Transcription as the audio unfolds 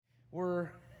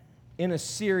in a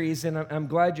series, and I'm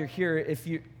glad you're here. If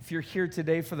you're here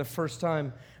today for the first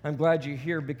time, I'm glad you're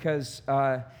here because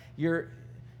you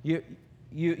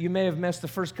may have missed the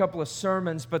first couple of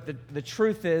sermons, but the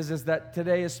truth is that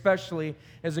today especially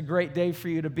is a great day for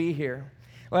you to be here.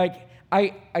 Like,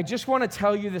 I just want to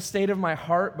tell you the state of my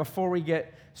heart before we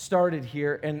get started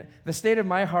here. And the state of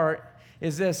my heart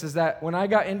is this, is that when I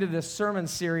got into this sermon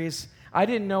series, I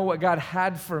didn't know what God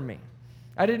had for me.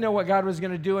 I didn't know what God was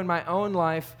going to do in my own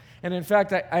life. And in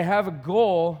fact, I have a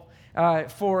goal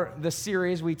for the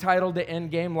series. We titled it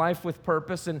Endgame, Life with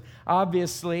Purpose. And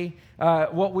obviously,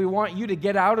 what we want you to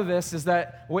get out of this is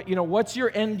that, what's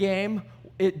your end game?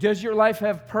 Does your life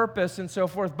have purpose and so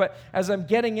forth? But as I'm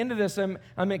getting into this,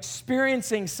 I'm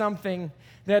experiencing something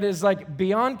that is like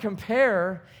beyond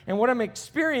compare. And what I'm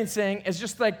experiencing is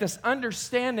just like this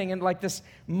understanding and like this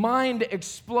mind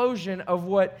explosion of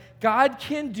what God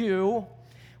can do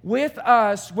with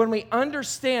us when we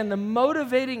understand the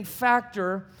motivating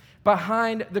factor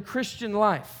behind the Christian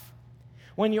life.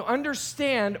 When you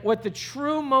understand what the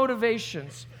true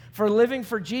motivations for living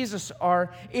for Jesus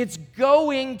are, it's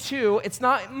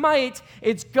not might,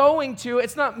 it's going to,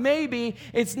 it's not maybe,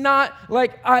 it's not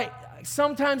like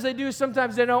sometimes I do,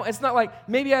 sometimes I don't. It's not like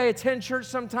maybe I attend church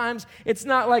sometimes. It's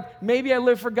not like maybe I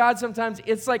live for God sometimes.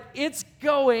 It's like it's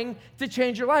going to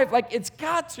change your life. Like it's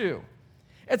got to.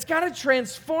 It's got to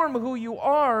transform who you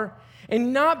are,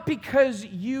 and not because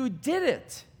you did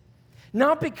it,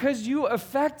 not because you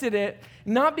affected it,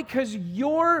 not because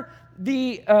you're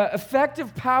the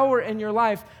effective power in your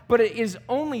life, but it is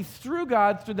only through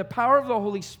God, through the power of the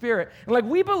Holy Spirit. And like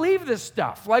we believe this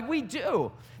stuff, like we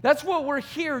do. That's what we're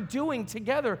here doing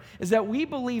together, is that we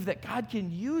believe that God can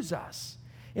use us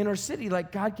in our city,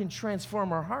 like God can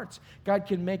transform our hearts. God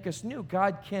can make us new.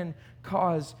 God can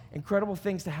cause incredible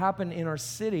things to happen in our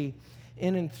city,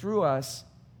 in and through us.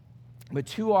 But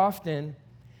too often,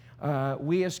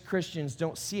 we as Christians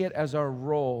don't see it as our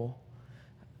role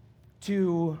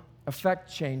to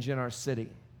affect change in our city.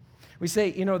 We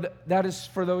say, that is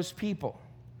for those people.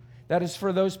 That is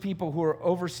for those people who are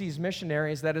overseas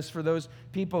missionaries. That is for those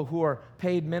people who are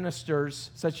paid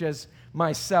ministers, such as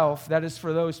myself. That is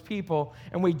for those people.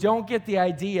 And we don't get the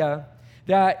idea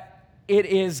that it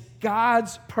is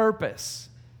God's purpose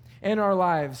in our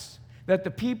lives that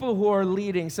the people who are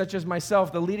leading, such as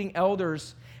myself, the leading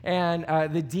elders and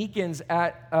the deacons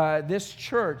at this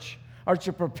church, are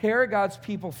to prepare God's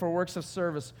people for works of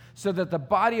service so that the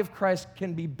body of Christ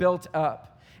can be built up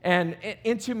and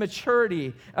into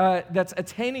maturity that's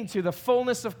attaining to the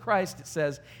fullness of Christ, it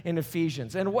says in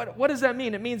Ephesians. And what does that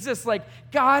mean? It means this, like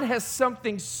God has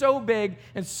something so big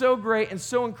and so great and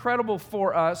so incredible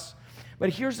for us, but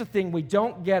here's the thing, we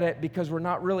don't get it because we're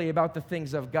not really about the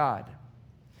things of God.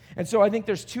 And so I think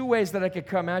there's two ways that I could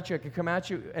come at you. I could come at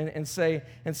you and say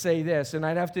this, and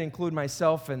I'd have to include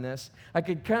myself in this. I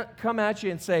could come at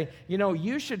you and say,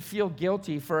 you should feel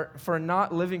guilty for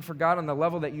not living for God on the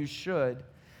level that you should,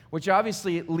 which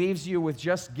obviously leaves you with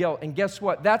just guilt. And guess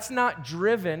what? That's not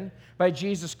driven by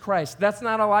Jesus Christ. That's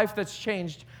not a life that's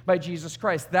changed by Jesus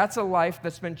Christ. That's a life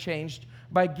that's been changed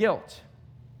by guilt.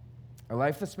 A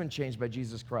life that's been changed by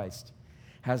Jesus Christ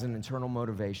has an internal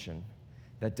motivation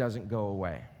that doesn't go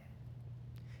away.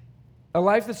 A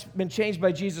life that's been changed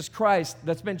by Jesus Christ,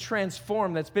 that's been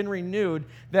transformed, that's been renewed,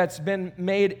 that's been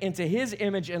made into His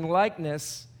image and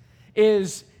likeness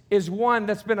is one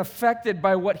that's been affected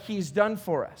by what He's done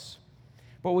for us.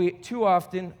 But too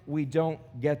often, we don't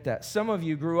get that. Some of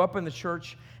you grew up in the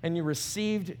church and you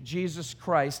received Jesus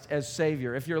Christ as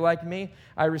Savior. If you're like me,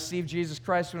 I received Jesus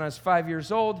Christ when I was 5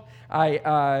 years old.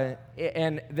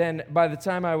 And then by the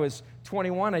time I was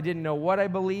 21, I didn't know what I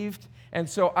believed. And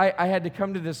so I had to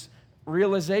come to this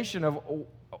realization of,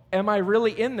 am I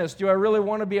really in this? Do I really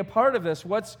want to be a part of this?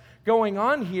 What's going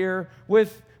on here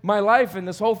with my life and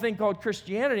this whole thing called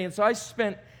Christianity? And so I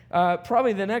spent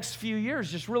probably the next few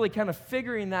years just really kind of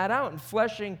figuring that out and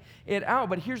fleshing it out.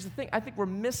 But here's the thing, I think we're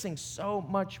missing so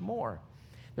much more.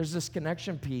 There's this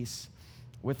connection piece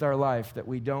with our life that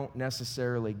we don't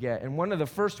necessarily get. And one of the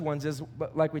first ones is,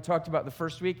 like we talked about the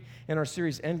first week in our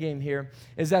series Endgame here,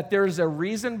 is that there's a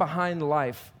reason behind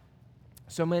life.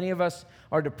 So many of us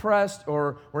are depressed,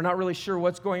 or we're not really sure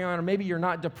what's going on, or maybe you're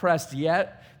not depressed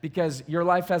yet because your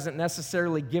life hasn't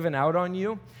necessarily given out on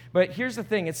you. But here's the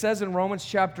thing. It says in Romans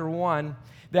chapter 1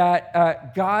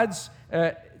 that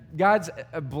God's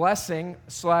blessing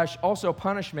 / also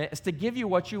punishment is to give you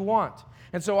what you want.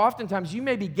 And so oftentimes you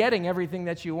may be getting everything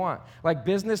that you want. Like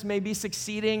business may be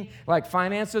succeeding, like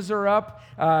finances are up,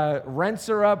 rents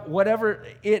are up, whatever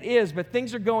it is, but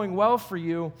things are going well for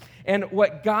you. And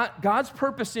what God's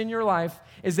purpose in your life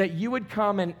is that you would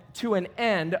come to an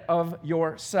end of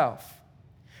yourself.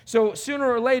 So sooner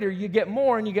or later, you get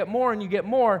more and you get more and you get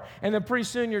more, and then pretty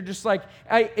soon you're just like,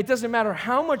 it doesn't matter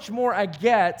how much more I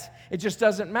get, it just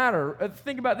doesn't matter.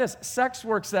 Think about this. Sex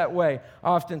works that way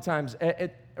oftentimes.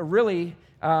 It really,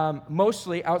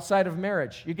 mostly outside of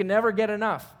marriage. You can never get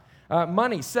enough.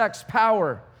 Money, sex,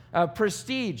 power,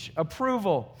 prestige,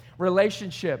 approval,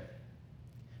 relationship.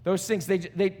 Those things,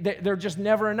 they're just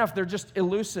never enough. They're just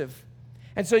elusive.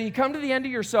 And so you come to the end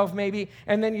of yourself maybe,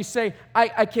 and then you say,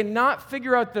 I cannot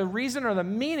figure out the reason or the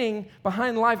meaning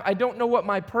behind life. I don't know what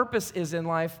my purpose is in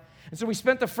life. And so we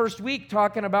spent the first week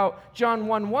talking about John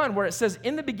 1:1, where it says,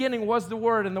 in the beginning was the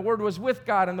Word, and the Word was with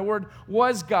God, and the Word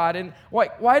was God. And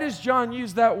why does John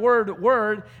use that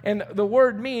word? And the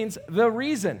word means the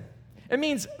reason. It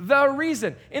means the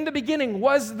reason. In the beginning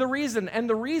was the reason, and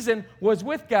the reason was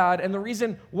with God, and the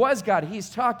reason was God. He's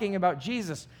talking about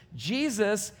Jesus.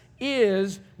 Jesus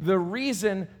is the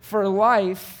reason for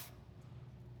life.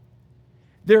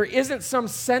 There isn't some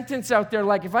sentence out there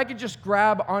like, if I could just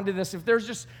grab onto this, if there's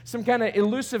just some kind of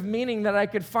elusive meaning that I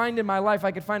could find in my life,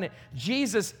 I could find it.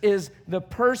 Jesus is the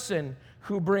person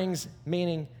who brings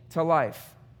meaning to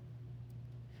life.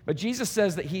 But Jesus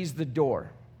says that he's the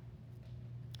door.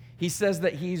 He says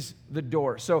that he's the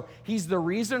door. So he's the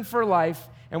reason for life,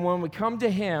 and when we come to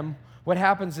him, what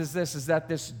happens is that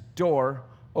this door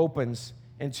opens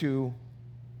into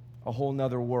a whole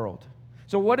nother world.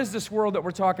 So what is this world that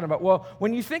we're talking about? Well,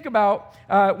 when you think about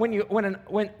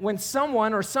when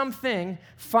someone or something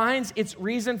finds its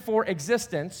reason for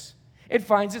existence, it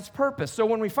finds its purpose. So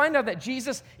when we find out that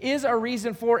Jesus is our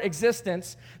reason for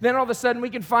existence, then all of a sudden we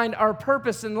can find our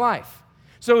purpose in life.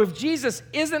 So if Jesus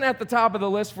isn't at the top of the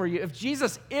list for you, if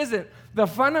Jesus isn't the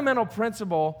fundamental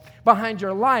principle behind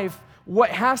your life,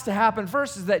 what has to happen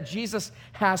first is that Jesus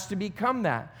has to become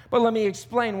that. But let me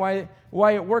explain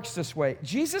why it works this way.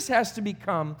 Jesus has to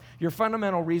become your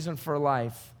fundamental reason for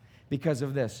life because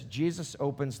of this. Jesus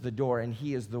opens the door, and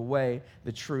he is the way,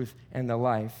 the truth, and the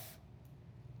life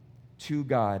to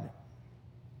God.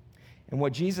 And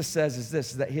what Jesus says is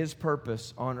this, is that his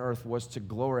purpose on earth was to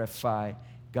glorify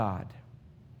God.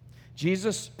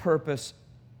 Jesus' purpose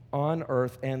on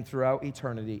earth and throughout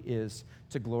eternity is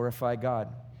to glorify God.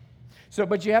 So,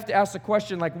 but you have to ask the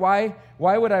question, like, why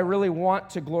would I really want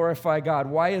to glorify God?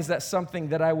 Why is that something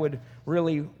that I would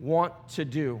really want to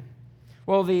do?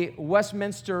 Well, the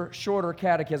Westminster Shorter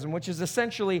Catechism, which is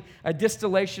essentially a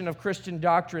distillation of Christian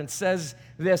doctrine, says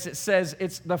this. It says,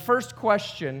 it's the first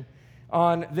question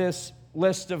on this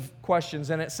list of questions,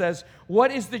 and it says,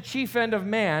 what is the chief end of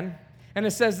man? And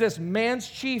it says this, man's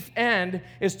chief end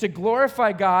is to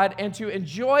glorify God and to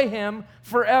enjoy him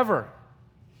forever.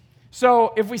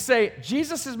 So if we say,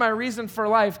 Jesus is my reason for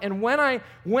life, and when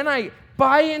I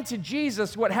buy into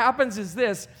Jesus, what happens is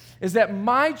this, is that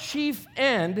my chief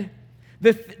end,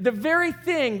 the very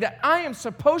thing that I am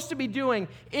supposed to be doing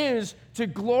is to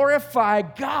glorify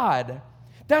God.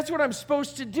 That's what I'm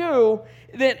supposed to do.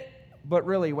 But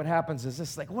really what happens is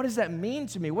this, like, what does that mean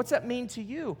to me? What's that mean to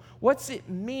you? What's it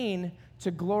mean to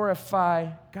glorify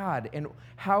God? And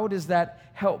how does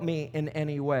that help me in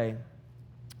any way?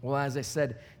 Well, as I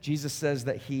said, Jesus says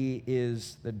that he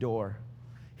is the door.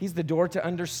 He's the door to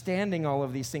understanding all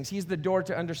of these things. He's the door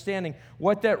to understanding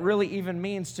what that really even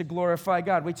means to glorify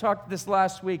God. We talked this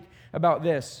last week about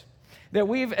this, that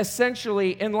we've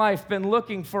essentially in life been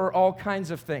looking for all kinds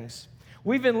of things.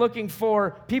 We've been looking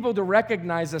for people to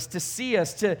recognize us, to see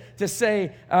us, to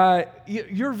say,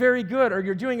 you're very good or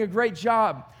you're doing a great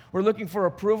job. We're looking for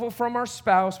approval from our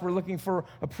spouse. We're looking for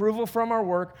approval from our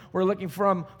work. We're looking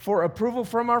for approval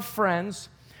from our friends.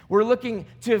 We're looking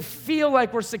to feel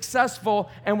like we're successful,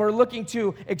 and we're looking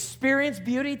to experience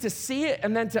beauty, to see it,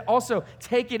 and then to also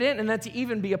take it in, and then to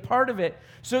even be a part of it.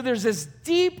 So there's this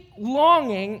deep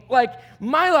longing, like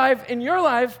my life and your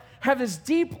life have this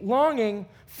deep longing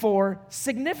for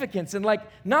significance. And like,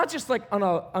 not just like on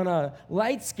a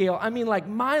light scale, I mean like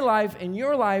my life and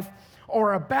your life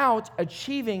are about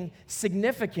achieving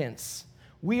significance.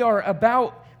 We are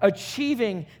about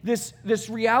achieving this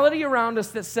reality around us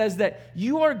that says that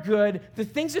you are good, the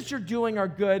things that you're doing are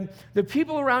good, the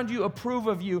people around you approve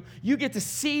of you, you get to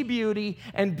see beauty,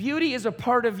 and beauty is a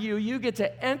part of you, you get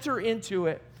to enter into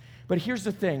it. But here's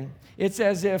the thing, it's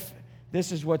as if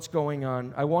this is what's going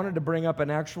on. I wanted to bring up an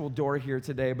actual door here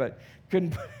today, but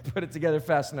couldn't put it together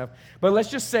fast enough. But let's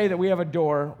just say that we have a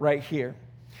door right here.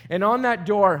 And on that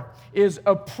door is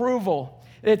approval.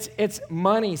 It's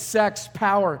money, sex,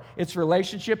 power. It's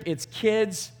relationship. It's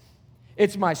kids.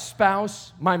 It's my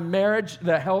spouse, my marriage,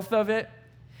 the health of it.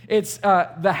 It's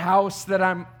the house that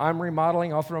I'm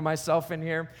remodeling. I'll throw myself in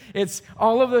here. It's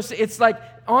all of this. It's like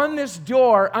on this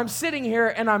door, I'm sitting here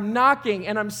and I'm knocking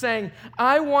and I'm saying,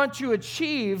 I want to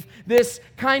achieve this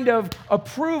kind of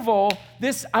approval.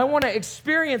 I want to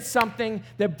experience something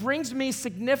that brings me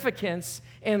significance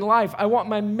in life. I want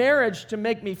my marriage to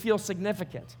make me feel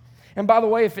significant. And by the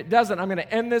way, if it doesn't, I'm going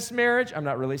to end this marriage. I'm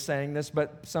not really saying this,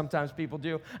 but sometimes people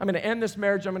do. I'm going to end this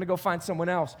marriage. I'm going to go find someone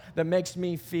else that makes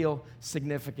me feel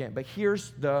significant. But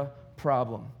here's the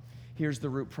problem. Here's the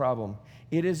root problem.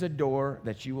 It is a door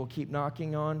that you will keep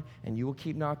knocking on, and you will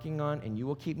keep knocking on, and you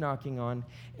will keep knocking on.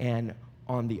 And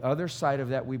on the other side of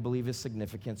that, we believe is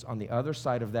significance. On the other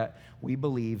side of that, we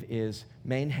believe is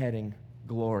main heading,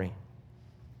 glory.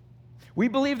 We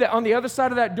believe that on the other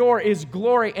side of that door is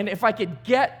glory, and if I could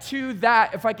get to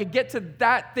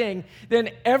that thing,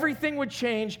 then everything would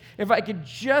change. If I could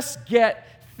just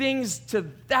get things to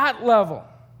that level,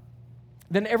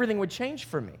 then everything would change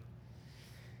for me.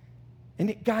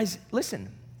 And guys, listen,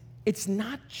 it's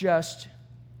not just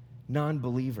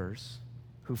non-believers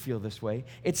who feel this way.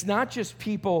 It's not just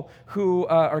people who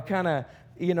are kind of,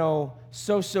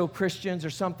 so-so Christians or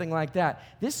something like that.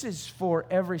 This is for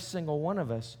every single one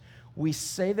of us. We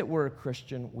say that we're a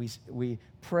Christian. We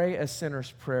pray a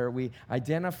sinner's prayer. We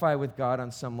identify with God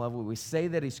on some level. We say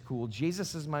that He's cool.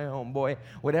 Jesus is my homeboy,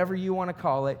 whatever you want to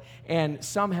call it. And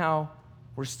somehow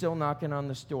we're still knocking on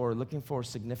this door looking for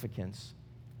significance.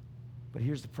 But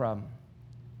here's the problem.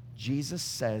 Jesus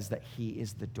says that He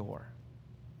is the door.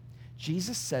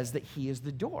 Jesus says that He is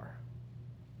the door.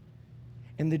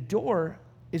 And the door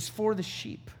is for the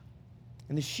sheep.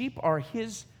 And the sheep are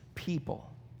His people.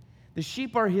 The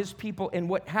sheep are His people, and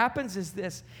what happens is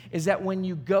that when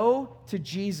you go to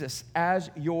Jesus as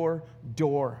your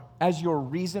door, as your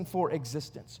reason for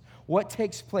existence, what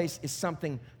takes place is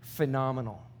something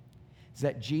phenomenal. Is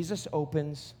that Jesus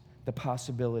opens the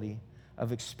possibility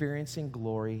of experiencing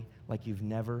glory like you've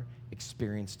never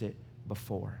experienced it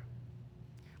before.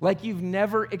 Like you've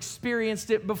never experienced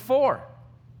it before.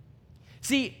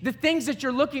 See, the things that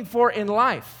you're looking for in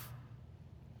life,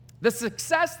 the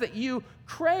success that you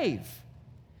crave,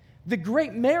 the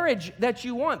great marriage that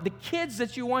you want, the kids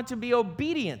that you want to be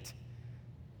obedient,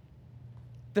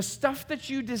 the stuff that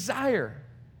you desire,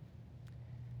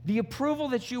 the approval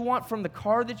that you want from the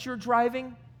car that you're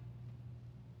driving,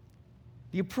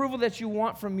 the approval that you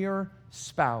want from your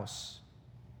spouse,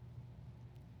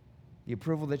 the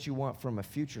approval that you want from a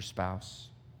future spouse.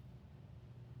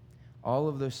 All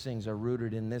of those things are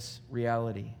rooted in this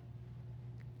reality.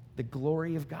 The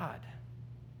glory of God.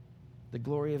 The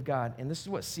glory of God. And this is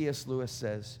what C.S. Lewis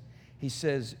says. He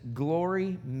says,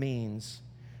 glory means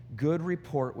good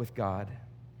report with God,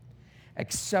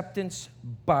 acceptance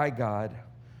by God,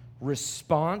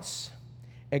 response,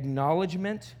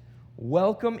 acknowledgement,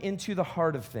 welcome into the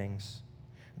heart of things,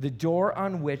 the door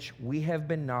on which we have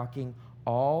been knocking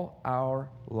all our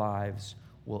lives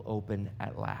will open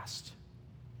at last.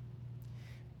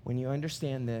 When you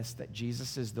understand this, that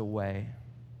Jesus is the way,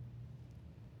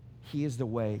 He is the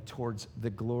way towards the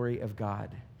glory of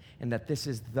God, and that this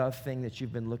is the thing that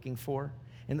you've been looking for.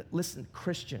 And listen,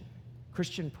 Christian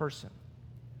person,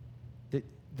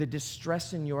 the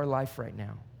distress in your life right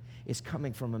now is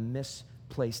coming from a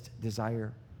misplaced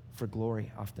desire for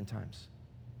glory oftentimes.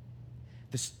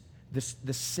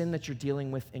 The sin that you're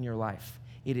dealing with in your life,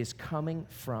 it is coming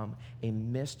from a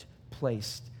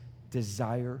misplaced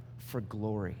desire for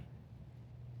glory.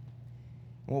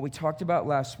 What we talked about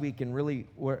last week, and really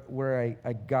where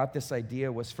I got this idea,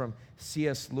 was from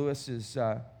C.S. Lewis's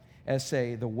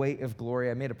essay, The Weight of Glory.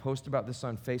 I made a post about this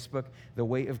on Facebook, The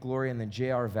Weight of Glory, and then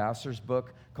J.R. Vassar's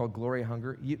book called Glory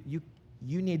Hunger.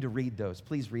 You need to read those.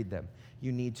 Please read them.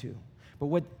 You need to. But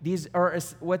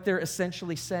what they're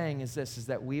essentially saying is this, is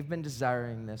that we've been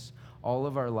desiring this all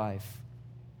of our life.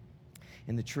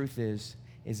 And the truth is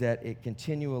that it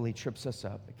continually trips us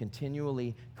up. It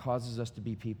continually causes us to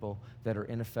be people that are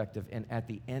ineffective. And at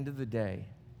the end of the day,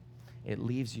 it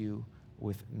leaves you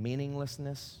with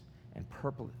meaninglessness and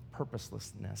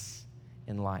purposelessness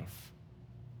in life.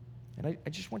 And I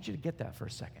just want you to get that for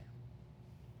a second.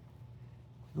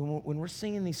 When we're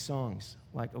singing these songs,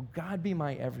 like, oh, God be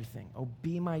my everything, oh,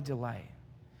 be my delight,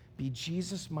 be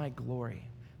Jesus my glory,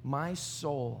 my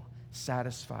soul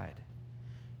satisfied,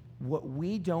 what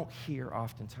we don't hear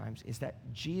oftentimes is that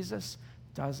Jesus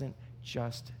doesn't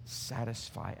just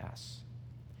satisfy us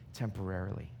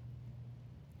temporarily,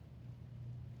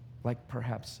 like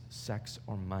perhaps sex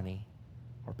or money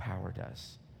or power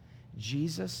does.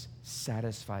 Jesus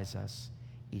satisfies us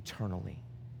eternally.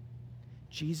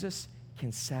 Jesus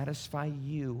can satisfy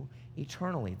you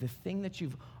eternally. The thing that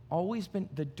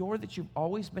the door that you've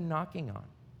always been knocking on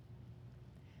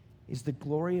is the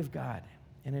glory of God.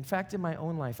 And in fact, in my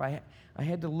own life, I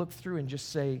had to look through and just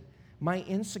say, my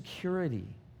insecurity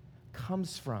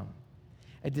comes from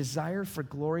a desire for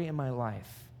glory in my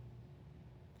life.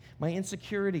 My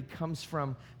insecurity comes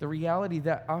from the reality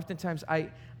that oftentimes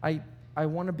I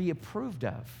want to be approved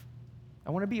of. I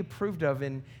want to be approved of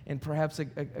in perhaps a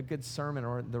good sermon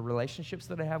or the relationships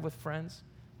that I have with friends.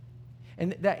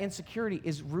 And that insecurity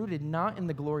is rooted not in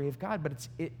the glory of God, but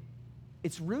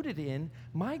it's rooted in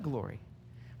my glory.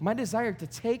 My desire to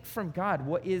take from God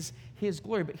what is His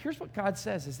glory. But here's what God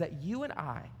says, is that you and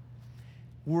I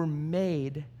were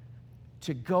made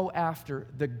to go after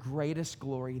the greatest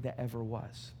glory that ever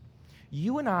was.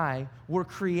 You and I were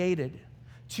created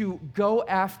to go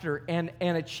after and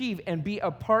achieve and be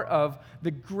a part of the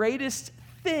greatest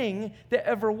thing that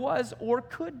ever was or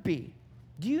could be.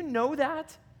 Do you know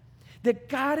that? That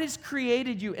God has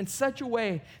created you in such a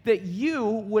way that you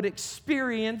would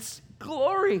experience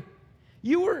glory.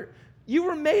 You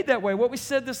were made that way. What we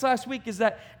said this last week is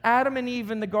that Adam and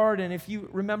Eve in the garden, if you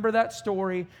remember that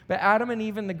story, but Adam and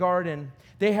Eve in the garden,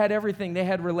 they had everything. They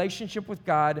had relationship with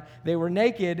God. They were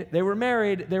naked. They were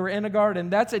married. They were in a garden.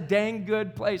 That's a dang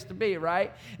good place to be,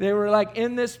 right? They were like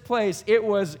in this place. It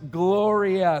was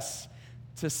glorious,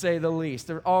 to say the least.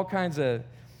 There were all kinds of,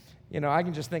 I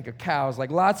can just think of cows,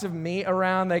 like lots of meat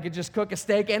around. They could just cook a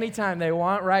steak anytime they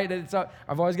want, right?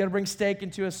 I've always got to bring steak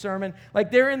into a sermon. Like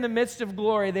they're in the midst of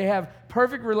glory. They have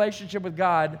perfect relationship with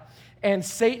God. And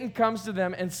Satan comes to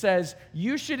them and says,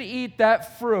 you should eat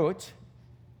that fruit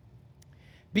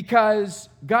because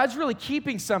God's really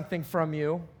keeping something from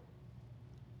you.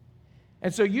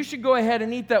 And so you should go ahead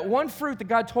and eat that one fruit that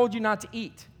God told you not to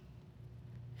eat.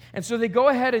 And so they go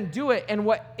ahead and do it, and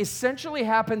what essentially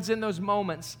happens in those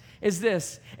moments is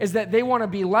that they want to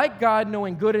be like God,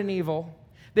 knowing good and evil.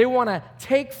 They want to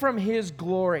take from His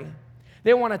glory.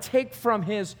 They want to take from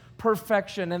His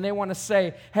perfection, and they want to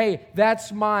say, hey,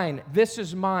 that's mine. This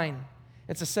is mine.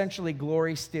 It's essentially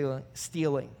glory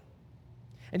stealing.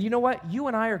 And you know what? You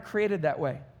and I are created that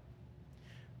way.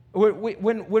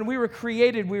 When we were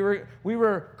created, we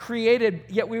were created,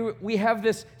 yet we have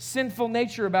this sinful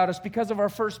nature about us because of our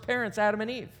first parents, Adam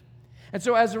and Eve. And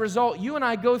so as a result, you and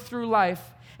I go through life,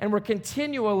 and we're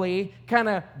continually kind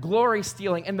of glory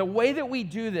stealing. And the way that we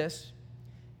do this,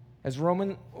 as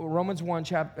Romans 1,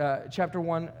 chapter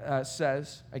 1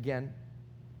 says, again,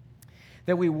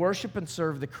 that we worship and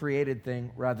serve the created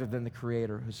thing rather than the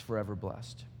Creator who's forever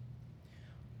blessed.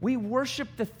 We worship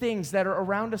the things that are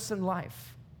around us in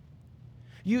life.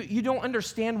 You don't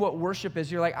understand what worship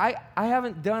is. You're like, I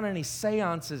haven't done any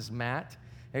seances, Matt.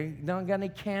 You don't got any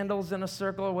candles in a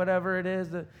circle or whatever it is,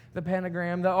 the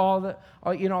pentagram,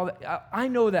 I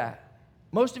know that.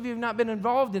 Most of you have not been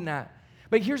involved in that.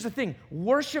 But here's the thing.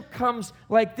 Worship comes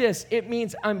like this. It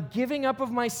means I'm giving up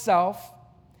of myself.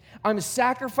 I'm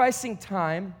sacrificing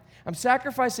time. I'm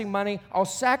sacrificing money. I'll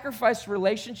sacrifice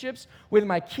relationships with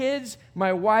my kids,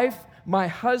 my wife, my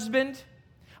husband.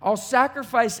 I'll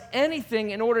sacrifice anything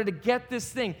in order to get this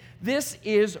thing. This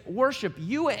is worship.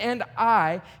 You and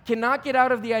I cannot get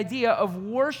out of the idea of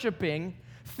worshiping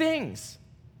things.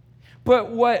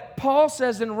 But what Paul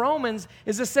says in Romans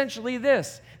is essentially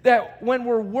this, that when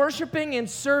we're worshiping and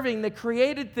serving the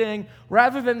created thing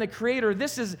rather than the Creator,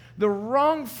 this is the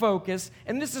wrong focus,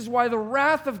 and this is why the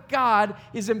wrath of God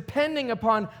is impending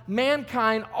upon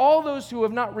mankind, all those who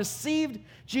have not received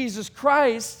Jesus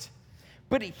Christ.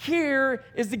 But here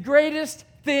is the greatest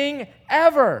thing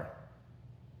ever,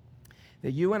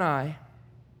 that you and I,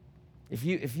 if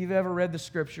you've ever read the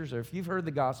Scriptures or if you've heard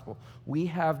the gospel, we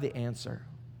have the answer.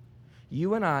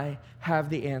 You and I have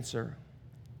the answer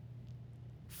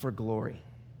for glory.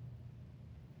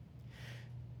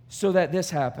 So that this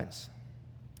happens.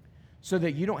 So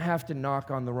that you don't have to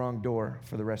knock on the wrong door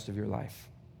for the rest of your life,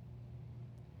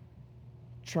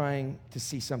 trying to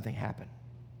see something happen.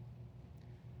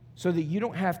 So that you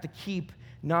don't have to keep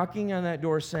knocking on that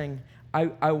door saying,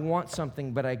 I want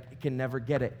something, but I can never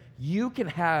get it. You can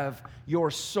have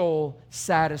your soul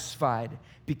satisfied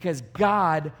because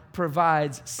God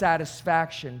provides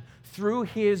satisfaction through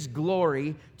His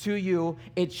glory to you.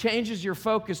 It changes your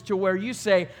focus to where you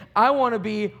say, I want to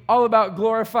be all about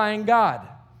glorifying God.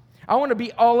 I want to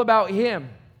be all about Him.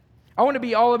 I want to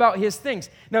be all about His things.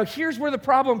 Now, here's where the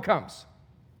problem comes.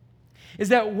 is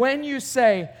that when you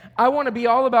say, I want to be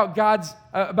all about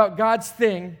God's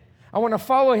thing, I want to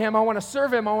follow him, I want to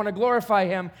serve him, I want to glorify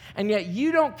him, and yet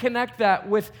you don't connect that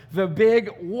with the big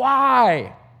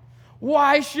why.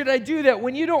 Why should I do that?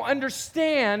 When you don't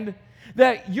understand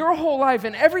that your whole life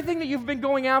and everything that you've been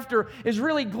going after is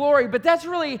really glory, but that's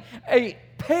really a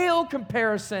pale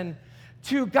comparison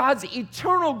to God's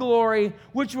eternal glory,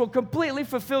 which will completely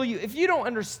fulfill you. If you don't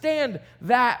understand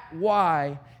that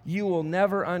why, you will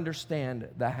never understand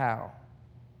the how.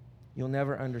 You'll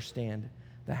never understand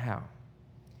the how.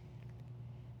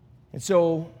 And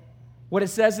so, what it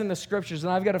says in the scriptures,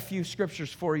 and I've got a few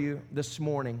scriptures for you this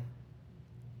morning,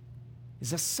 is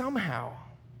that somehow,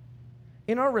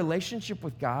 in our relationship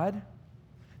with God,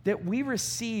 that we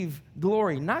receive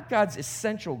glory, not God's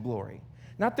essential glory,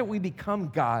 not that we become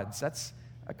gods. That's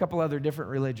a couple other different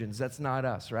religions. That's not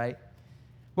us, right?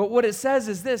 But what it says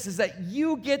is this, is that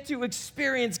you get to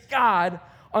experience God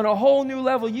on a whole new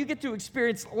level. You get to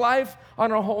experience life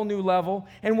on a whole new level.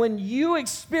 And when you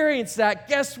experience that,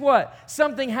 guess what?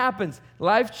 Something happens.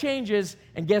 Life changes,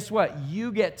 and guess what?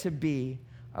 You get to be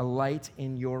a light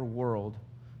in your world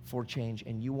for change,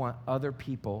 and you want other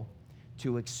people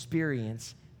to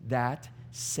experience that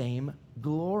same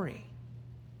glory.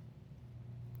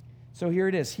 So here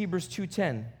it is, Hebrews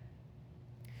 2:10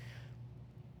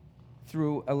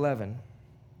 through 11.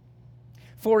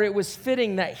 For it was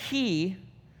fitting that he,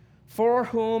 for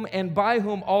whom and by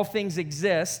whom all things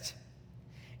exist,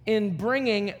 in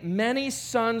bringing many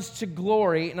sons to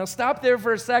glory. Now stop there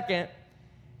for a second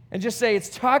and just say it's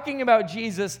talking about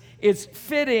Jesus. It's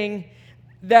fitting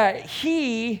that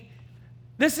he,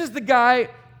 this is the guy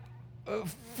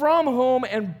from whom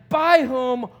and by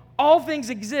whom all things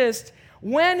exist,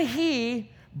 when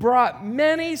he brought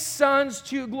many sons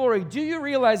to glory. Do you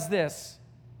realize this?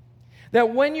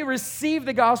 That when you receive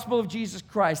the gospel of Jesus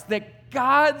Christ, that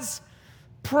God's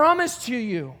promise to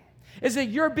you is that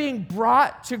you're being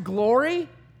brought to glory.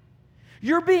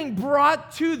 You're being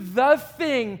brought to the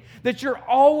thing that you're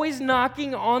always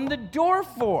knocking on the door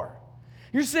for.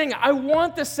 You're saying, I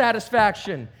want the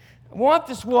satisfaction. I want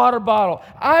this water bottle.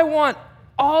 I want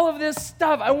all of this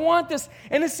stuff. I want this.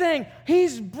 And it's saying,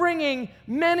 he's bringing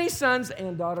many sons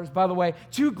and daughters, by the way,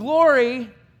 to glory.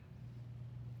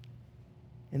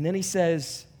 And then he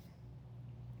says,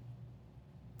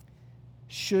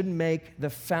 should make the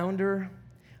founder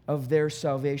of their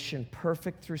salvation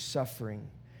perfect through suffering.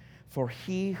 For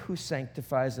he who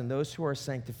sanctifies and those who are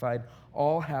sanctified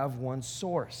all have one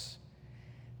source.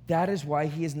 That is why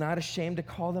he is not ashamed to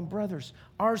call them brothers.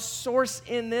 Our source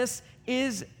in this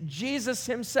is Jesus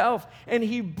himself, and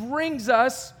he brings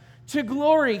us to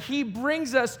glory. He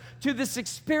brings us to this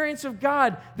experience of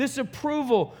God, this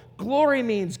approval. Glory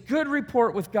means good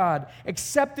report with God,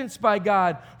 acceptance by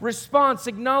God, response,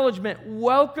 acknowledgement,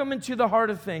 welcome into the heart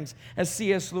of things, as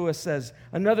C.S. Lewis says.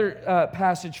 Another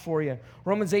passage for you,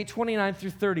 Romans 8:29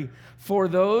 through 30. For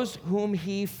those whom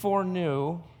he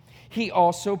foreknew, he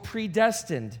also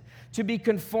predestined to be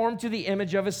conformed to the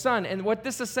image of his Son. And what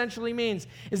this essentially means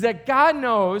is that God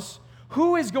knows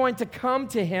who is going to come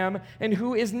to him and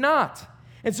who is not.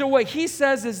 And so what he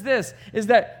says is this, is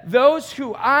that those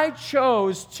who I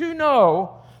chose to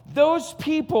know, those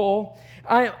people,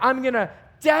 I'm going to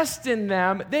destine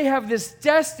them. They have this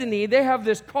destiny, they have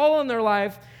this call in their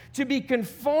life to be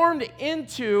conformed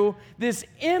into this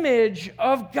image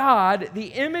of God,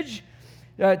 the image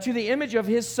to the image of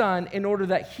his Son, in order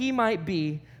that he might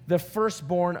be the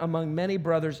firstborn among many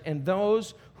brothers. And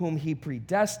those whom he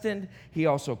predestined, he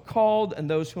also called. And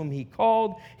those whom he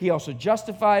called, he also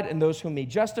justified. And those whom he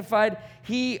justified,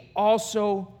 he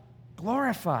also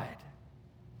glorified.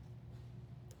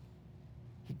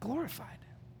 He glorified.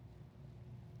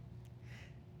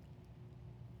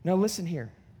 Now listen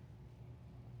here.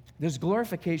 Does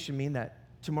glorification mean that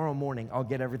tomorrow morning I'll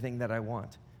get everything that I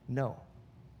want? No.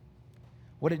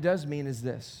 What it does mean is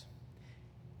this,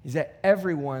 is that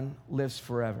everyone lives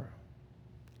forever.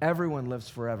 Everyone lives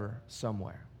forever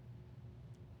somewhere.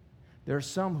 There are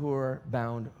some who are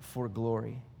bound for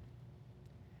glory,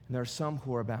 and there are some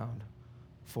who are bound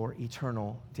for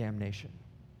eternal damnation.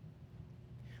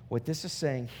 What this is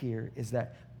saying here is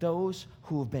that those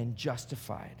who have been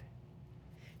justified,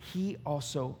 he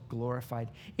also glorified.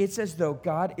 It's as though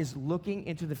God is looking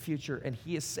into the future and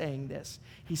he is saying this.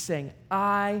 He's saying,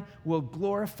 I will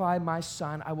glorify my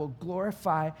son. I will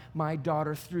glorify my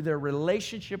daughter through their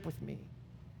relationship with me.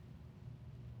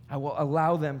 I will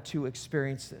allow them to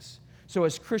experience this. So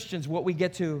as Christians, what we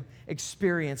get to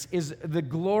experience is the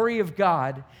glory of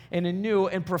God in a new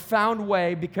and profound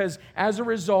way, because as a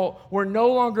result, we're no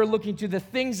longer looking to the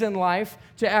things in life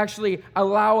to actually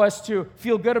allow us to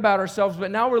feel good about ourselves,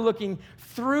 but now we're looking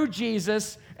through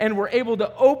Jesus, and we're able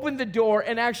to open the door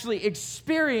and actually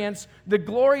experience the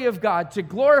glory of God, to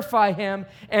glorify Him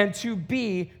and to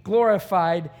be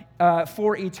glorified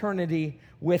for eternity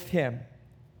with Him.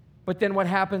 But then what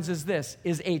happens is this,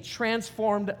 is a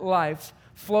transformed life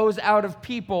flows out of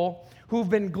people who've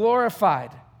been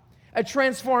glorified. A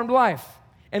transformed life.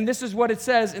 And this is what it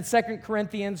says in 2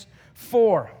 Corinthians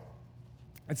 4.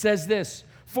 It says this,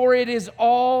 for it is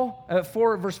all,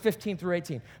 4 verse 15 through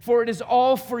 18, for it is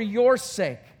all for your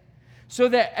sake, so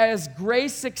that as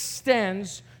grace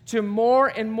extends to more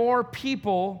and more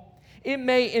people, it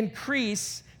may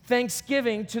increase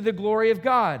thanksgiving to the glory of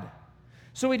God.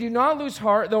 So we do not lose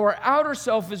heart, though our outer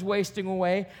self is wasting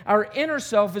away, our inner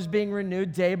self is being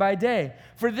renewed day by day.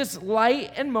 For this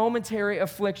light and momentary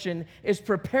affliction is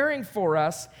preparing for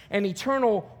us an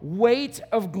eternal weight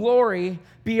of glory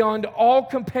beyond all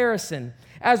comparison,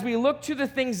 as we look to the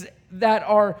things that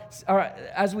are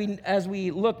as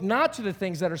we look not to the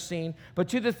things that are seen, but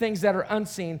to the things that are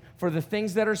unseen. For the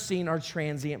things that are seen are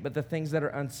transient, but the things that are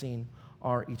unseen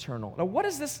are eternal. Now, what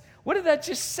is this? What did that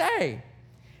just say?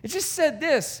 It just said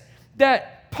this,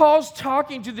 that Paul's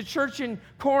talking to the church in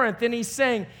Corinth, and he's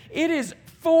saying, it is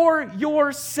for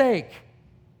your sake.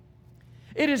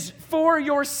 It is for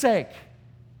your sake.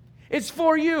 It's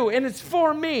for you, and it's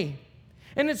for me,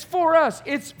 and it's for us.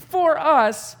 It's for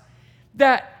us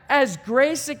that as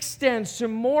grace extends to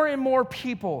more and more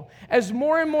people, as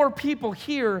more and more people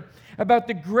hear about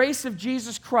the grace of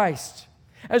Jesus Christ,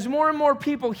 as more and more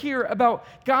people hear about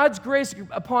God's grace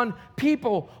upon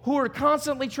people who are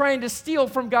constantly trying to steal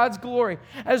from God's glory,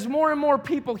 as more and more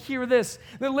people hear this,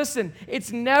 then listen,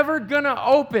 it's never going to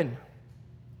open.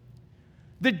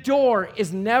 The door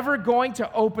is never going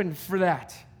to open for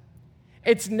that.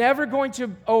 It's never going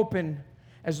to open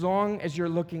as long as you're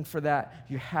looking for that.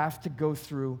 You have to go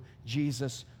through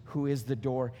Jesus, who is the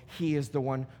door. He is the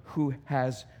one who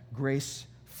has grace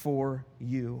for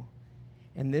you.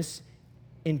 And this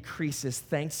increases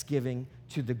thanksgiving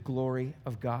to the glory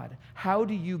of God. How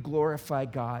do you glorify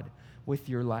God with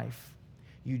your life?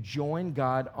 You join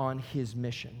God on His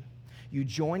mission. You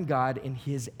join God in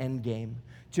His endgame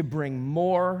to bring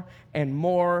more and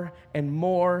more and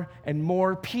more and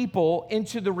more people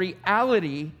into the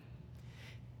reality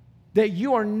that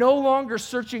you are no longer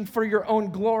searching for your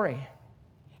own glory,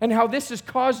 and how this has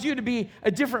caused you to be a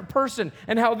different person,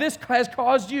 and how this has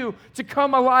caused you to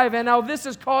come alive, and how this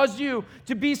has caused you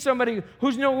to be somebody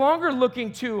who's no longer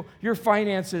looking to your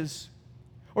finances,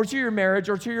 or to your marriage,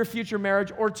 or to your future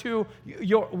marriage, or to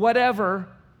your whatever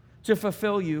to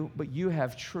fulfill you, but you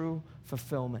have true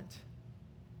fulfillment.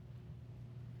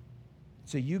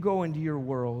 So you go into your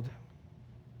world,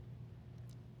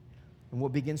 and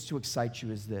what begins to excite you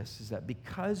is this, is that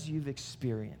because you've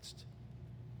experienced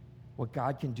what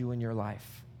God can do in your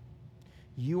life,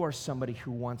 you are somebody who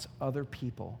wants other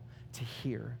people to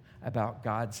hear about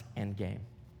God's endgame.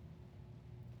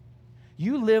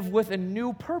 You live with a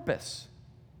new purpose.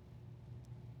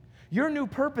 Your new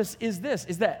purpose is this,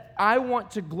 is that I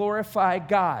want to glorify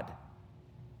God.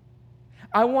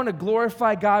 I want to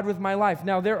glorify God with my life.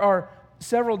 Now, there are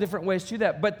several different ways to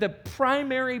that, but the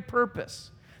primary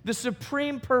purpose, the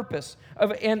supreme purpose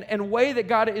of and way that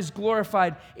God is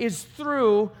glorified is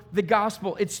through the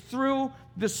gospel. It's through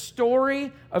the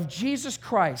story of Jesus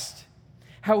Christ,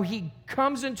 how He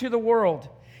comes into the world.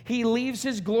 He leaves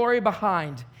His glory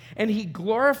behind, and He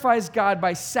glorifies God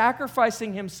by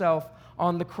sacrificing Himself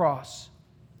on the cross.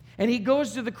 And He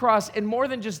goes to the cross, and more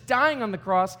than just dying on the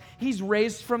cross, He's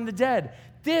raised from the dead.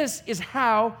 This is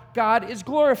how God is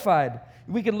glorified.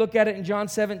 We could look at it in John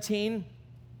 17,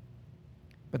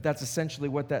 but that's essentially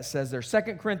what that says there.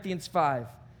 2 Corinthians 5,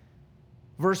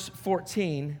 verse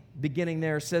 14, beginning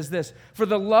there, says this, "For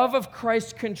the love of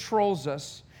Christ controls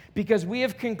us, because we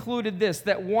have concluded this,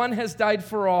 that one has died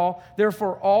for all,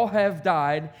 therefore all have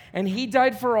died, and He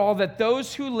died for all, that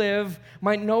those who live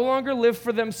might no longer live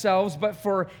for themselves, but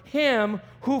for Him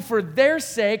who for their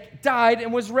sake died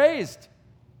and was raised."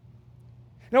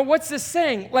 Now, what's this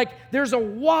saying? Like, there's a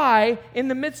why in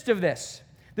the midst of this.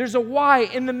 There's a why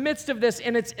in the midst of this,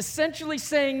 and it's essentially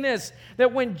saying this,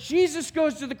 that when Jesus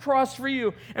goes to the cross for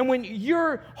you, and when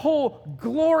your whole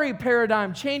glory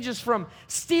paradigm changes from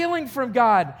stealing from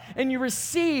God, and you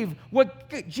receive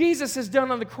what Jesus has done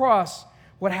on the cross,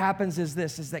 what happens is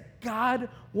this, is that God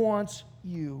wants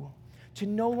you to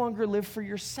no longer live for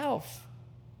yourself.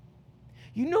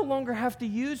 You no longer have to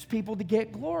use people to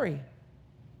get glory.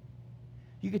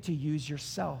 You get to use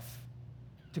yourself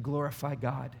to glorify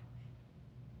God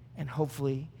and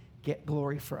hopefully get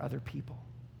glory for other people.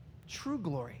 True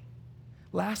glory,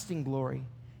 lasting glory,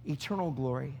 eternal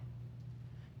glory.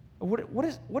 What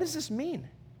does this mean?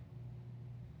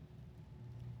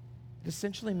 It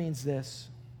essentially means this,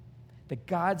 that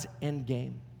God's end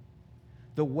game,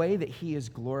 the way that he is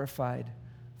glorified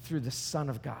through the Son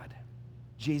of God,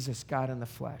 Jesus, God in the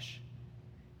flesh,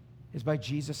 is by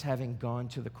Jesus having gone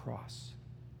to the cross.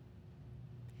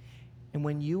 And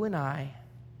when you and I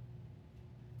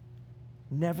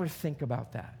never think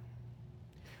about that,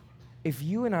 if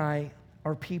you and I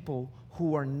are people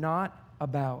who are not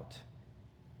about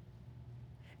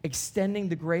extending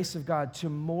the grace of God to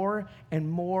more and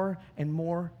more and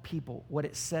more people, what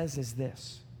it says is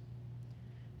this,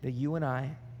 that you and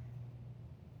I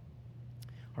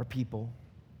are people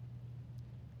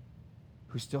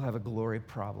who still have a glory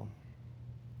problem.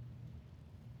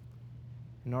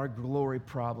 And our glory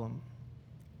problem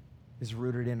is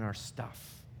rooted in our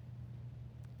stuff.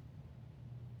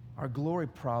 Our glory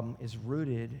problem is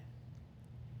rooted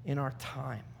in our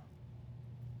time.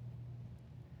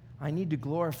 I need to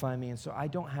glorify me, and so I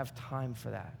don't have time for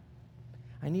that.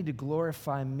 I need to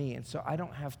glorify me, and so I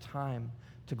don't have time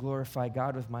to glorify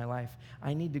God with my life.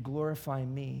 I need to glorify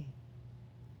me.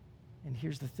 And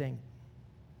here's the thing.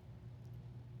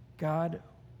 God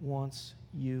wants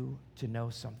you to know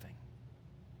something.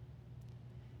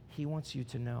 He wants you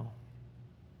to know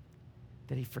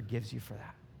that he forgives you for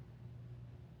that.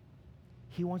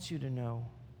 He wants you to know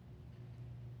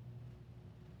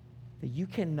that you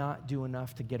cannot do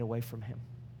enough to get away from him.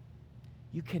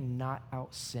 You cannot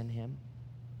out-sin him.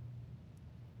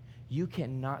 You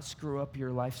cannot screw up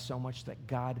your life so much that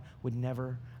God would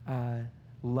never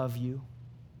love you.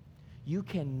 You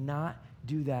cannot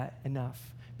do that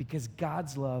enough because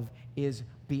God's love is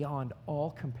beyond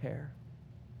all compare.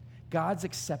 God's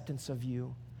acceptance of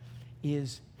you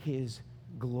is his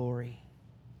glory.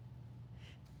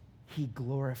 He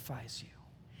glorifies you.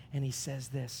 And he says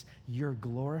this, you're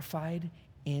glorified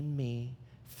in me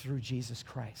through Jesus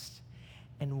Christ.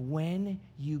 And when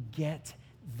you get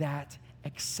that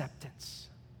acceptance,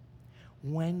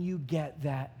 when you get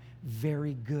that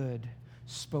very good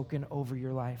spoken over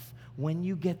your life, when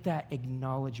you get that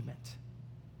acknowledgement,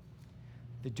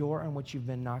 the door on which you've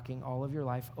been knocking all of your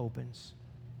life opens.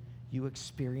 You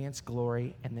experience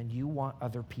glory, and then you want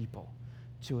other people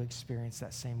to experience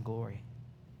that same glory.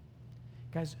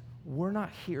 Guys, we're not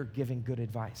here giving good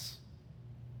advice.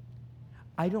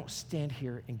 I don't stand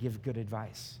here and give good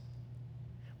advice.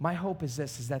 My hope is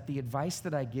this, is that the advice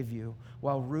that I give you,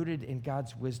 while rooted in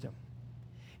God's wisdom,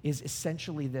 is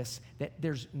essentially this, that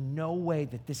there's no way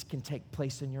that this can take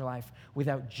place in your life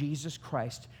without Jesus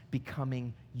Christ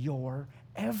becoming your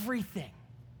everything.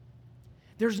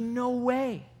 There's no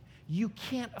way. You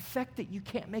can't affect it. You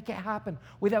can't make it happen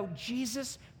without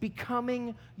Jesus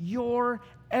becoming your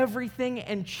everything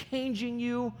and changing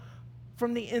you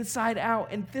from the inside out.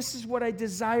 And this is what I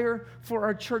desire for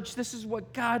our church. This is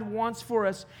what God wants for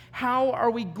us. How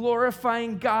are we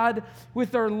glorifying God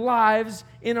with our lives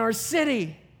in our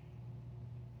city?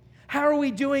 How are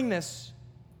we doing this?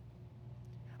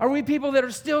 Are we people that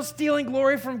are still stealing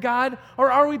glory from God, or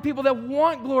are we people that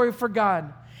want glory for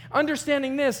God?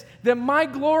 Understanding this, that my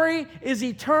glory is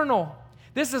eternal.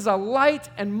 This is a light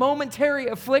and momentary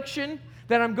affliction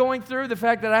that I'm going through. The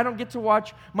fact that I don't get to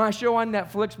watch my show on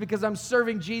Netflix because I'm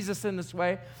serving Jesus in this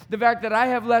way. The fact that I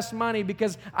have less money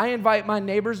because I invite my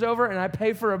neighbors over and I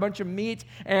pay for a bunch of meat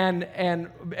and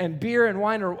beer and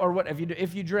wine or what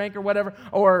if you drink or whatever,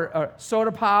 or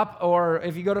soda pop, or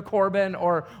if you go to Corbin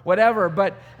or whatever.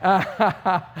 But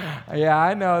yeah,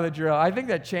 I know the drill. I think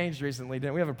that changed recently.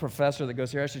 Didn't we? Have a professor that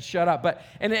goes here. I should shut up. But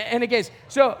in any case,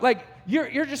 so like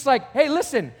you're just like, hey,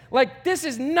 listen, like this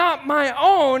is not my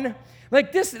own.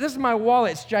 Like this is my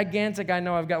wallet. It's gigantic. I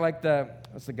know I've got like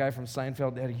that's the guy from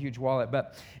Seinfeld that had a huge wallet,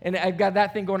 and I've got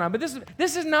that thing going on. But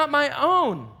this is not my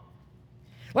own.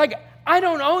 Like I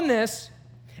don't own this,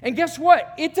 and guess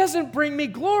what? It doesn't bring me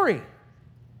glory.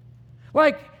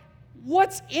 Like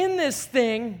what's in this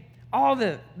thing? All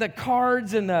the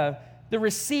cards and the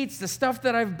receipts, the stuff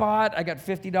that I've bought. I got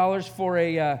 $50 for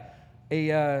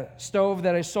a stove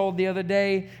that I sold the other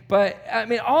day. But, I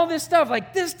mean, all this stuff,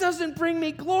 like, this doesn't bring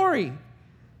me glory.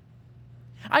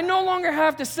 I no longer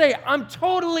have to say, I'm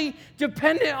totally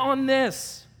dependent on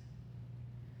this.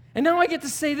 And now I get to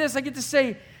say this. I get to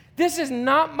say, this is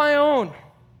not my own.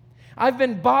 I've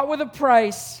been bought with a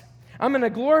price. I'm going to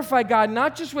glorify God,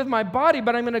 not just with my body,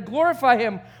 but I'm going to glorify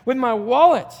him with my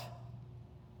wallet.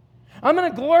 I'm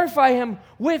going to glorify him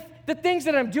with the things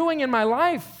that I'm doing in my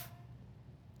life.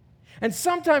 And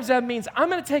sometimes that means I'm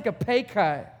going to take a pay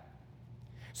cut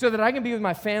so that I can be with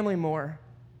my family more,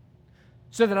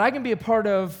 so that I can be a part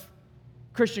of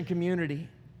Christian community.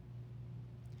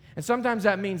 And sometimes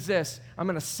that means this: I'm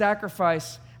going to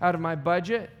sacrifice out of my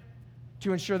budget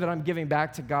to ensure that I'm giving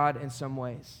back to God in some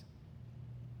ways.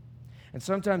 And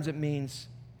sometimes it means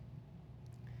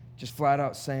just flat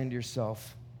out saying to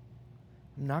yourself,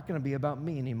 I'm not going to be about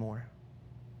me anymore.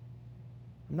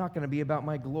 I'm not going to be about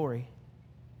my glory.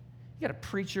 You got to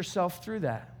preach yourself through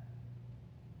that.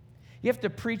 You have to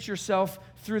preach yourself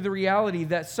through the reality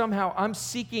that somehow I'm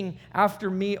seeking after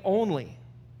me only.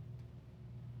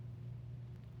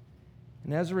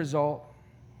 And as a result,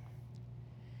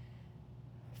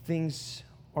 things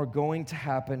are going to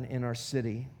happen in our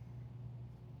city.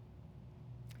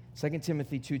 2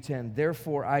 Timothy 2:10,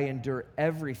 therefore I endure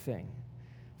everything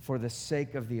for the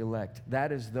sake of the elect.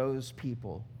 That is those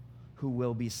people who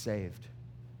will be saved,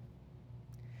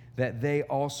 that they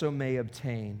also may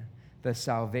obtain the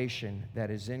salvation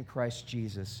that is in Christ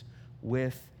Jesus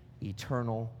with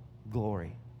eternal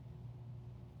glory.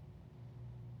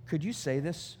 Could you say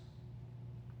this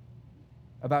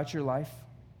about your life?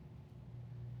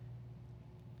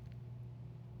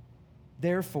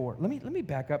 Therefore, let me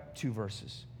back up 2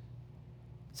 verses.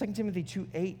 2 Timothy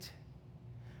 2:8.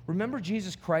 Remember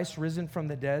Jesus Christ risen from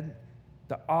the dead,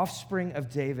 the offspring of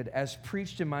David, as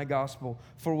preached in my gospel,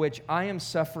 for which I am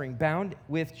suffering, bound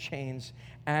with chains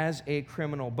as a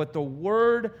criminal. But the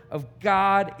word of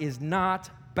God is not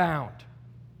bound.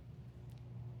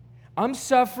 I'm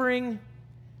suffering.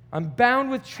 I'm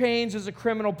bound with chains as a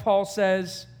criminal, Paul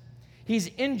says. He's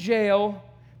in jail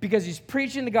because he's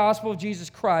preaching the gospel of Jesus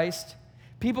Christ.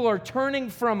 People are turning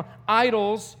from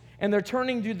idols and they're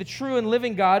turning to the true and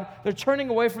living God. They're turning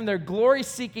away from their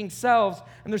glory-seeking selves,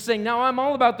 and they're saying, now I'm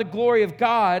all about the glory of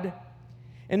God.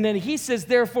 And then he says,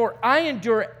 therefore, I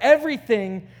endure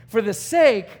everything for the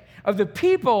sake of the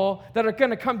people that are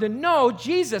going to come to know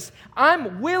Jesus.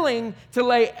 I'm willing to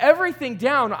lay everything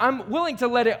down. I'm willing to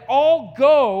let it all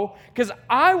go because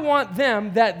I want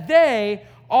them that they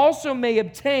also may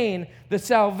obtain the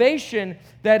salvation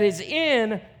that is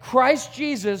in Christ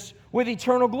Jesus with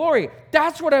eternal glory.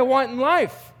 That's what I want in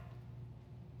life.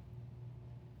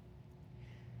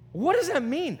 What does that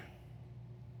mean?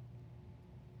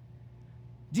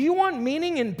 Do you want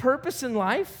meaning and purpose in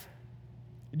life?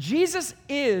 Jesus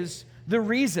is the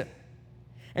reason,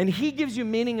 and he gives you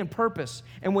meaning and purpose.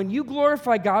 And when you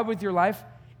glorify God with your life,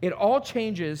 it all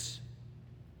changes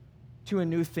to a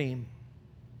new theme.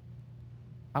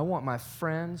 I want my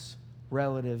friends,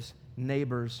 relatives,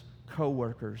 neighbors,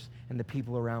 co-workers, and the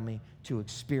people around me to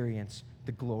experience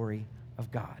the glory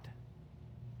of God.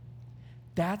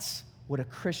 That's what a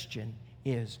Christian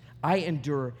is. I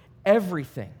endure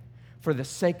everything for the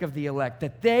sake of the elect,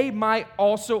 that they might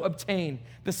also obtain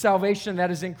the salvation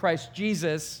that is in Christ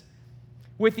Jesus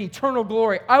with eternal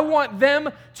glory. I want them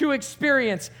to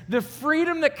experience the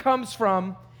freedom that comes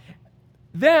from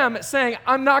them saying,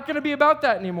 I'm not going to be about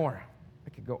that anymore. I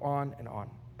could go on and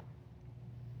on.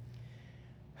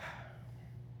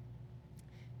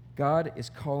 God is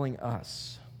calling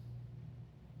us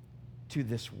to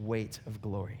this weight of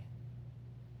glory.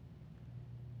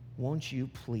 Won't you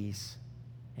please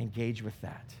engage with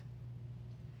that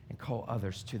and call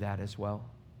others to that as well?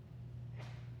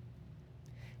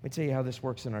 Let me tell you how this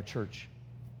works in our church.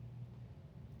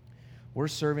 We're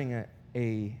serving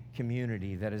a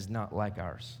community that is not like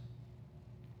ours.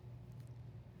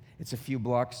 It's a few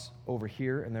blocks over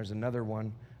here, and there's another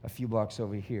one a few blocks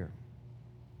over here.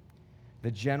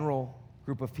 The general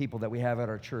group of people that we have at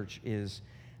our church is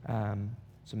some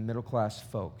middle-class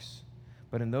folks.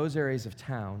 But in those areas of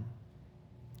town,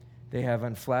 they have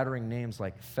unflattering names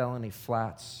like Felony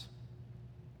Flats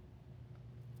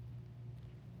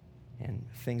and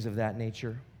things of that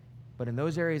nature. But in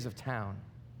those areas of town,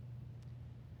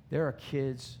 there are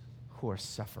kids who are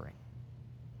suffering.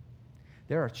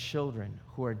 There are children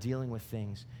who are dealing with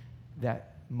things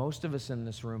that most of us in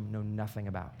this room know nothing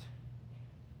about.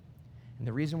 And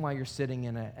the reason why you're sitting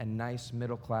in a nice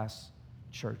middle-class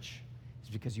church is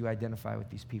because you identify with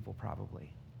these people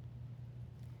probably.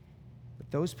 But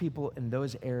those people in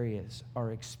those areas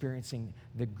are experiencing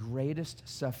the greatest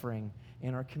suffering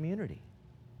in our community.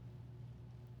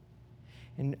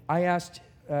 And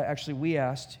we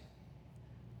asked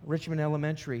Richmond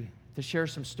Elementary to share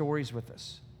some stories with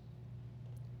us.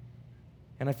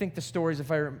 And I think the stories,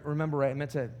 if I remember right, I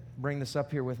meant to bring this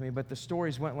up here with me, but the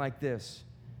stories went like this.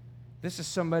 This is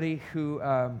somebody who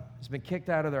has been kicked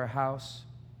out of their house.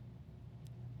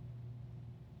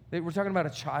 We're talking about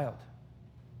a child.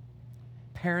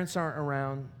 Parents aren't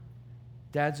around.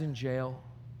 Dad's in jail.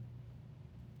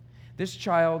 this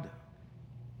child,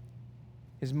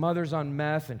 his mother's on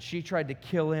meth, and she tried to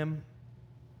kill him.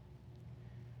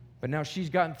 But now she's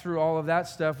gotten through all of that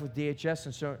stuff with DHS,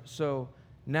 and so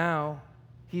now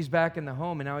he's back in the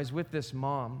home, and now he's with this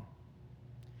mom.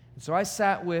 And so I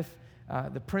sat with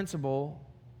the principal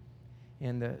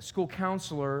and the school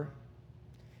counselor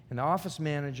and the office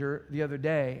manager the other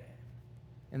day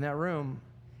in that room,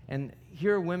 and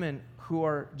here are women who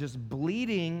are just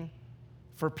bleeding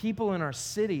for people in our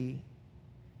city,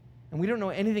 and we don't know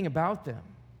anything about them.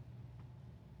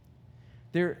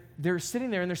 They're sitting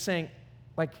there and they're saying,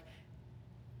 like,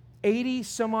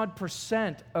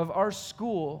 80% of our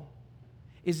school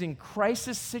is in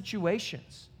crisis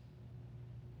situations.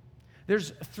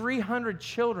 There's 300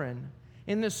 children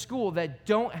in this school that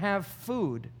don't have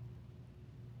food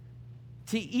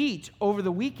to eat over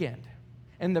the weekend.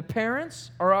 And the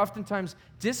parents are oftentimes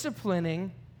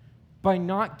disciplining by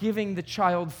not giving the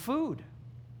child food.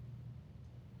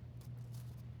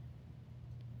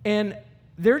 And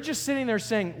they're just sitting there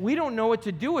saying, we don't know what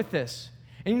to do with this.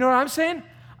 And you know what I'm saying?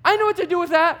 I know what to do with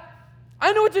that.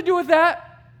 I know what to do with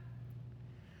that.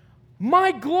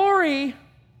 My glory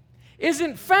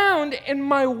isn't found in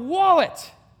my wallet.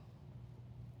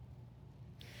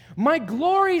 My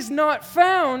glory's not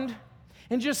found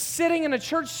in just sitting in a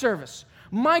church service.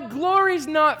 My glory's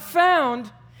not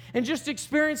found in just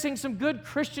experiencing some good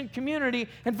Christian community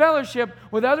and fellowship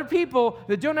with other people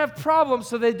that don't have problems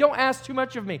so they don't ask too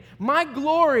much of me. My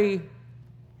glory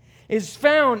is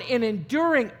found in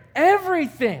enduring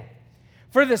everything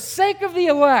for the sake of the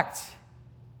elect.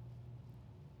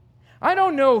 I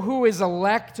don't know who is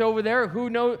elect over there,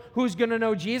 who's going to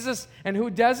know Jesus and who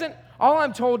doesn't. All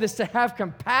I'm told is to have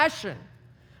compassion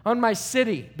on my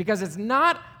city because it's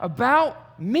not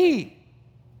about me.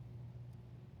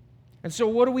 And so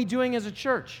what are we doing as a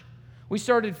church? We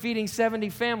started feeding 70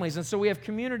 families, and so we have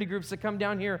community groups that come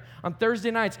down here on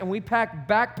Thursday nights, and we pack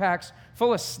backpacks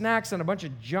full of snacks and a bunch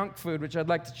of junk food, which I'd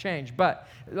like to change. But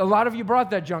a lot of you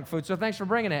brought that junk food, so thanks for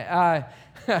bringing it. A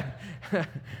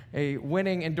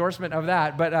winning endorsement of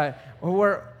that. But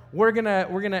we're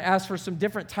gonna ask for some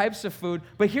different types of food.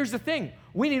 But here's the thing: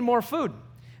 we need more food.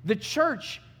 The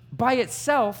church by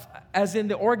itself, as in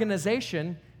the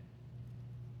organization,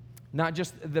 not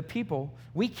just the people,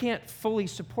 we can't fully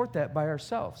support that by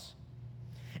ourselves.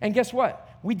 And guess what?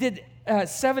 We did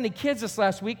 70 kids this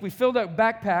last week. We filled up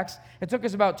backpacks. It took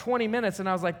us about 20 minutes, and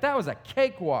I was like, that was a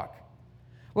cakewalk.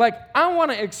 Like, I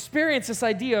want to experience this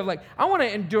idea of, like, I want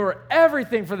to endure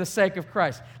everything for the sake of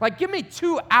Christ. Like, give me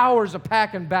 2 hours of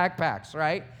packing backpacks,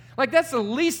 right? Like, that's the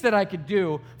least that I could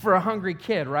do for a hungry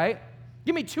kid, right?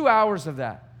 Give me 2 hours of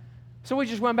that. So we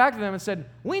just went back to them and said,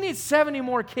 we need 70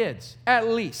 more kids, at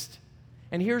least.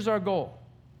 And here's our goal.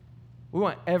 We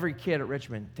want every kid at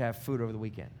Richmond to have food over the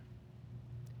weekend.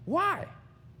 Why?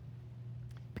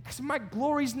 Because my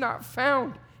glory's not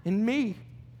found in me.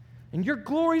 And your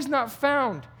glory's not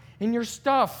found in your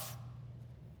stuff.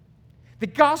 The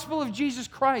gospel of Jesus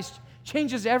Christ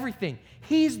changes everything.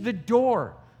 He's the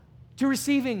door to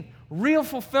receiving real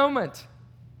fulfillment.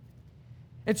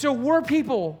 And so we're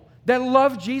people that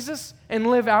love Jesus and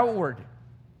live outward.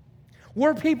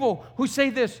 We're people who say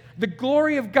this: the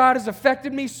glory of God has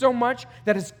affected me so much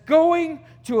that it's going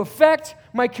to affect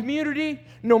my community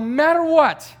no matter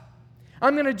what.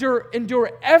 I'm going to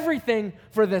endure everything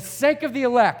for the sake of the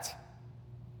elect,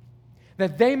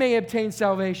 that they may obtain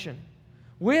salvation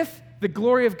with the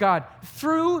glory of God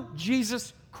through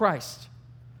Jesus Christ.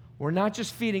 We're not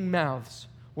just feeding mouths,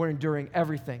 we're enduring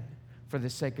everything for the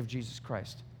sake of Jesus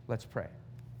Christ. Let's pray.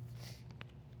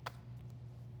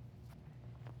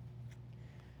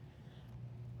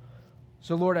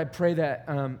 So, Lord, I pray that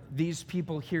these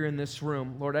people here in this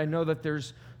room, Lord, I know that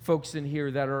there's folks in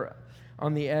here that are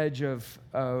on the edge of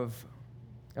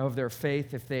their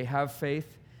faith, if they have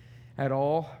faith at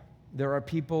all. There are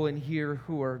people in here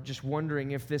who are just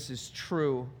wondering if this is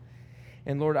true.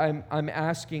 And, Lord, I'm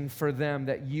asking for them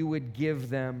that you would give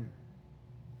them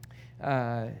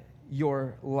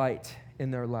your light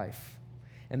in their life.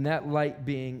 And that light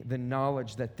being the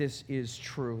knowledge that this is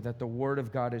true, that the Word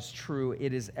of God is true,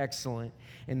 it is excellent,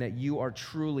 and that you are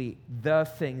truly the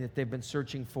thing that they've been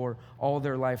searching for all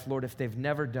their life. Lord, if they've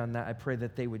never done that, I pray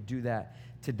that they would do that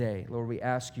today. Lord, we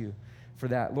ask you for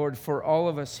that. Lord, for all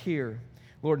of us here,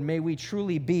 Lord, may we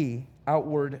truly be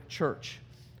outward church.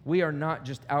 We are not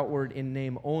just outward in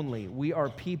name only. We are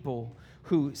people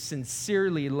who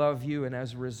sincerely love you, and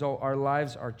as a result, our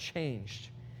lives are changed.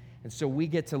 And so we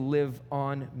get to live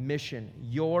on mission.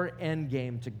 Your end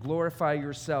game to glorify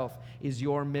yourself is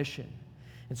your mission.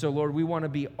 And so, Lord, we want to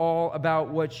be all about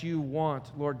what you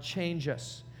want. Lord, change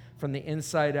us from the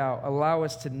inside out. Allow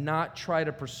us to not try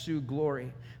to pursue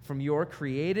glory from your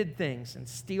created things and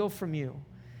steal from you,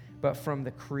 but from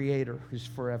the Creator who's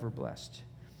forever blessed.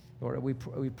 Lord, we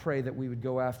pray that we would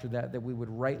go after that we would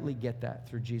rightly get that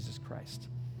through Jesus Christ.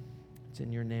 It's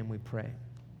in your name we pray.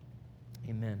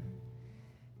 Amen.